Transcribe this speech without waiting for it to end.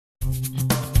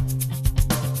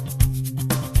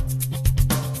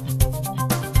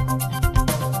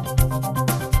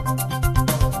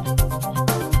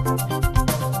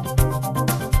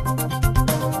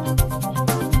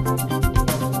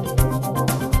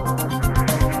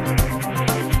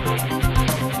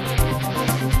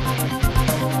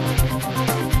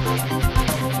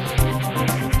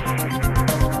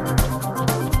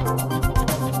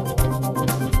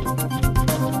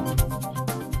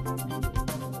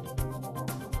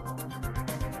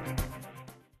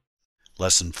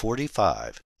Lesson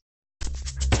 45.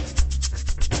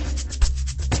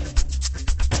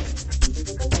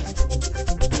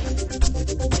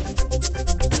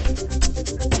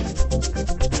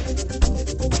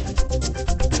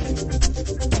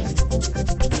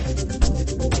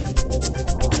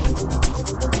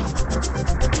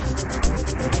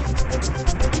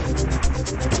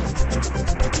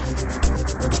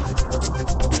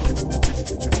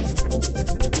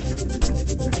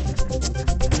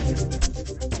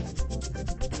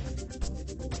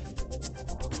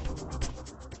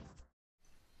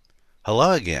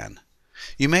 Hello again.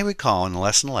 You may recall in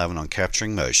Lesson 11 on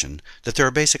capturing motion that there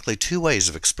are basically two ways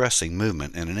of expressing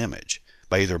movement in an image,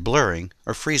 by either blurring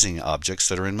or freezing objects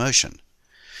that are in motion.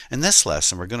 In this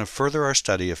lesson, we're going to further our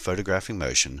study of photographing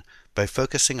motion by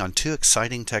focusing on two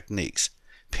exciting techniques,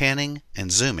 panning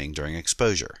and zooming during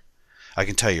exposure. I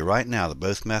can tell you right now that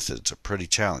both methods are pretty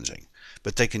challenging,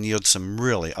 but they can yield some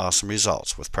really awesome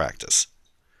results with practice.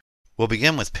 We'll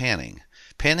begin with panning.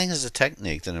 Panning is a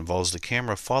technique that involves the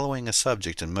camera following a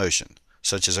subject in motion,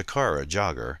 such as a car or a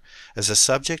jogger, as the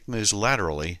subject moves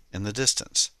laterally in the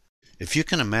distance. If you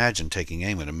can imagine taking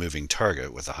aim at a moving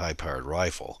target with a high-powered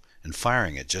rifle and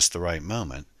firing at just the right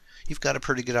moment, you've got a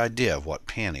pretty good idea of what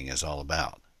panning is all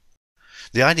about.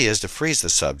 The idea is to freeze the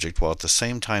subject while at the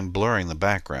same time blurring the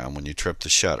background when you trip the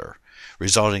shutter,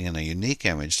 resulting in a unique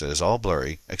image that is all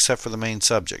blurry except for the main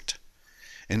subject.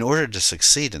 In order to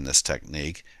succeed in this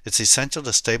technique, it's essential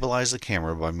to stabilize the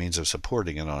camera by means of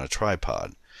supporting it on a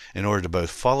tripod, in order to both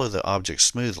follow the object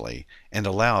smoothly and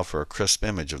allow for a crisp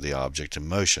image of the object in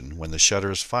motion when the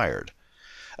shutter is fired.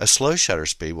 A slow shutter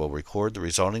speed will record the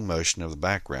resulting motion of the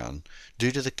background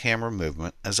due to the camera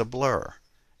movement as a blur.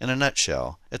 In a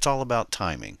nutshell, it's all about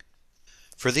timing.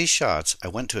 For these shots, I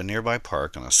went to a nearby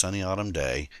park on a sunny autumn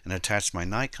day and attached my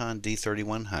Nikon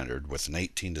D3100 with an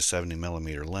 18 to 70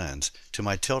 mm lens to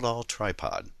my tilt-all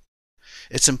tripod.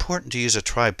 It's important to use a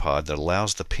tripod that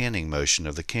allows the panning motion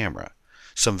of the camera.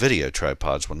 Some video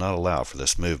tripods will not allow for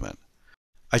this movement.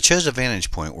 I chose a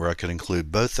vantage point where I could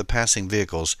include both the passing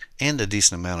vehicles and a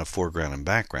decent amount of foreground and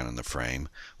background in the frame,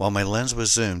 while my lens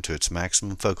was zoomed to its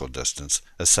maximum focal distance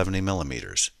of 70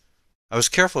 mm. I was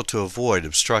careful to avoid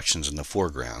obstructions in the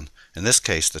foreground, in this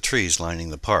case the trees lining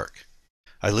the park.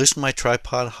 I loosened my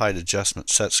tripod height adjustment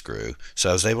set screw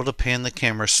so I was able to pan the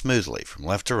camera smoothly from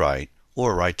left to right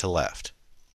or right to left.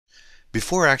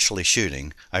 Before actually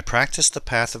shooting, I practiced the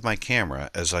path of my camera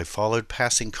as I followed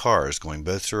passing cars going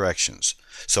both directions,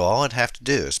 so all I'd have to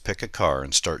do is pick a car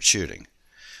and start shooting.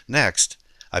 Next,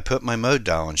 I put my mode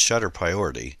dial on shutter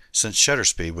priority since shutter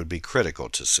speed would be critical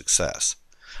to success.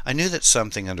 I knew that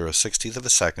something under a 60th of a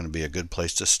second would be a good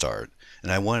place to start,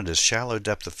 and I wanted as shallow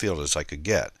depth of field as I could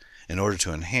get in order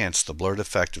to enhance the blurred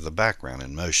effect of the background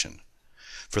in motion.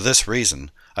 For this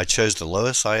reason, I chose the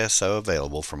lowest ISO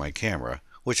available for my camera,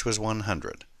 which was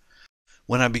 100.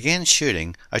 When I began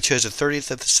shooting, I chose a 30th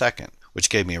of a second,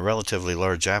 which gave me a relatively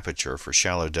large aperture for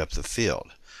shallow depth of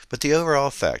field, but the overall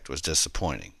effect was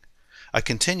disappointing. I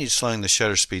continued slowing the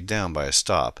shutter speed down by a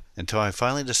stop until I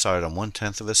finally decided on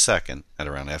 1/10 of a second at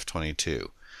around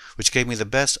f/22, which gave me the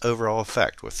best overall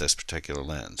effect with this particular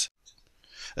lens.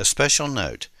 A special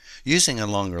note, using a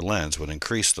longer lens would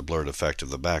increase the blurred effect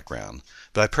of the background,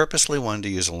 but I purposely wanted to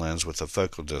use a lens with a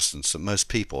focal distance that most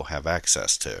people have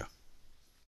access to.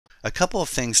 A couple of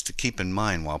things to keep in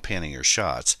mind while panning your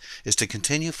shots is to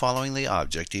continue following the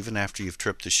object even after you've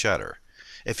tripped the shutter.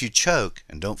 If you choke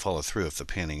and don't follow through with the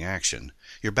panning action,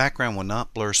 your background will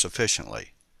not blur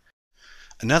sufficiently.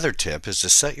 Another tip is to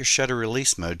set your shutter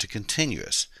release mode to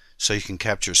continuous, so you can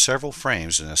capture several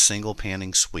frames in a single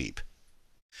panning sweep.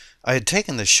 I had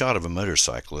taken this shot of a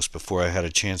motorcyclist before I had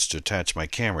a chance to attach my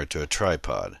camera to a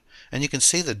tripod, and you can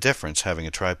see the difference having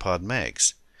a tripod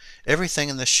makes. Everything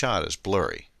in this shot is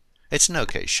blurry. It's an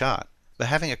okay shot, but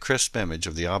having a crisp image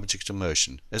of the object in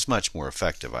motion is much more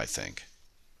effective, I think.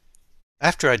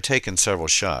 After I'd taken several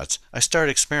shots, I started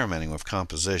experimenting with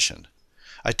composition.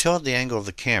 I tilted the angle of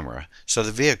the camera so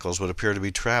the vehicles would appear to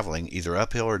be traveling either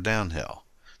uphill or downhill.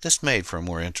 This made for a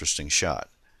more interesting shot.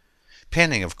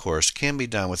 Panning, of course, can be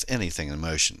done with anything in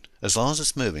motion, as long as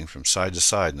it's moving from side to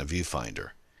side in the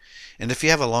viewfinder. And if you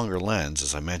have a longer lens,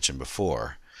 as I mentioned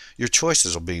before, your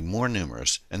choices will be more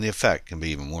numerous and the effect can be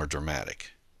even more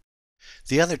dramatic.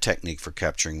 The other technique for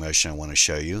capturing motion I want to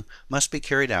show you must be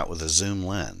carried out with a zoom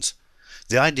lens.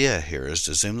 The idea here is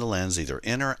to zoom the lens either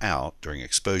in or out during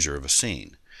exposure of a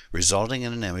scene, resulting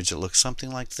in an image that looks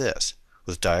something like this,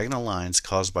 with diagonal lines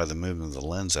caused by the movement of the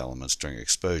lens elements during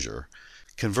exposure,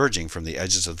 converging from the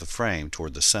edges of the frame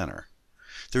toward the center.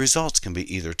 The results can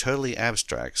be either totally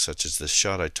abstract, such as this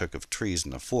shot I took of trees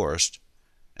in the forest,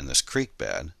 and this creek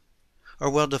bed, are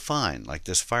well defined like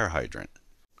this fire hydrant,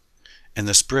 and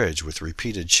this bridge with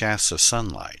repeated shafts of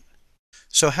sunlight.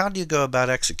 So how do you go about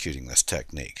executing this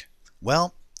technique?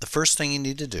 Well, the first thing you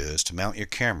need to do is to mount your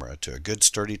camera to a good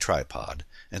sturdy tripod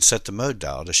and set the mode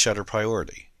dial to shutter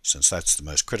priority, since that's the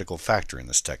most critical factor in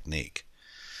this technique.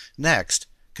 Next,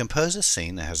 compose a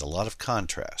scene that has a lot of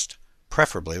contrast,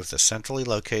 preferably with a centrally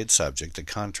located subject that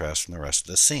contrasts from the rest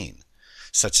of the scene,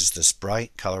 such as this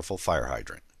bright, colorful fire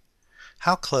hydrant.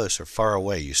 How close or far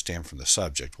away you stand from the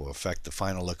subject will affect the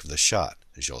final look of the shot,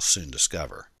 as you'll soon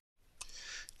discover.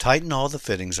 Tighten all the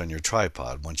fittings on your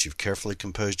tripod once you've carefully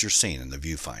composed your scene in the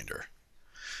viewfinder.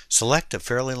 Select a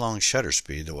fairly long shutter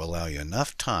speed that will allow you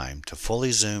enough time to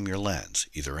fully zoom your lens,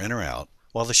 either in or out,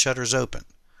 while the shutter is open,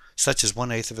 such as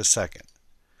 1/8 of a second.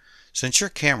 Since your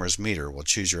camera's meter will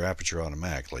choose your aperture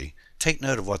automatically, take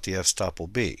note of what the f-stop will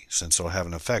be, since it will have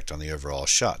an effect on the overall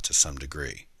shot to some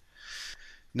degree.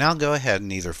 Now go ahead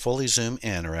and either fully zoom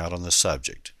in or out on the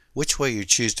subject. Which way you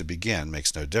choose to begin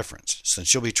makes no difference,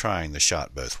 since you'll be trying the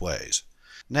shot both ways.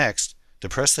 Next,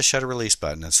 depress the shutter release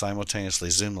button and simultaneously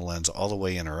zoom the lens all the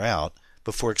way in or out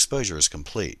before exposure is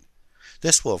complete.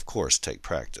 This will of course take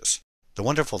practice. The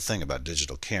wonderful thing about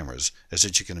digital cameras is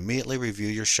that you can immediately review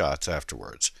your shots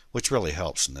afterwards, which really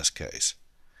helps in this case.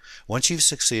 Once you've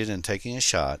succeeded in taking a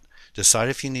shot, decide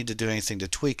if you need to do anything to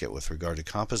tweak it with regard to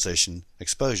composition,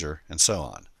 exposure, and so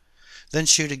on. Then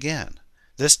shoot again,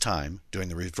 this time doing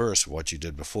the reverse of what you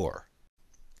did before.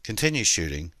 Continue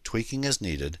shooting, tweaking as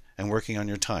needed, and working on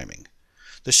your timing.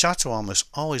 The shots will almost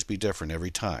always be different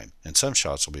every time, and some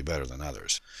shots will be better than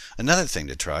others. Another thing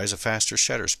to try is a faster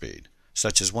shutter speed,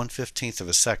 such as 1/15 of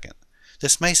a second.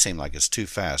 This may seem like it's too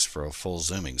fast for a full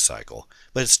zooming cycle,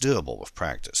 but it's doable with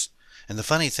practice. And the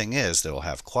funny thing is that it will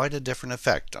have quite a different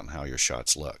effect on how your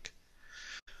shots look.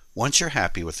 Once you're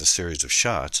happy with a series of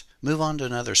shots, move on to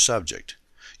another subject.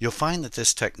 You'll find that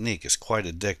this technique is quite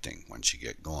addicting once you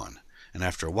get going, and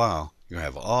after a while you'll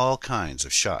have all kinds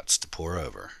of shots to pour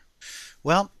over.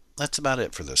 Well, that's about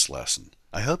it for this lesson.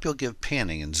 I hope you'll give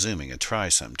panning and zooming a try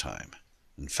sometime.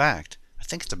 In fact, I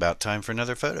think it's about time for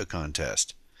another photo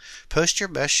contest. Post your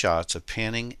best shots of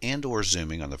panning and or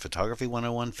zooming on the Photography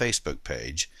 101 Facebook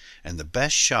page, and the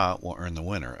best shot will earn the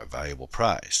winner a valuable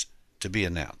prize, to be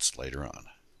announced later on.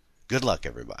 Good luck,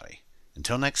 everybody.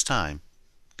 Until next time,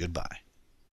 goodbye.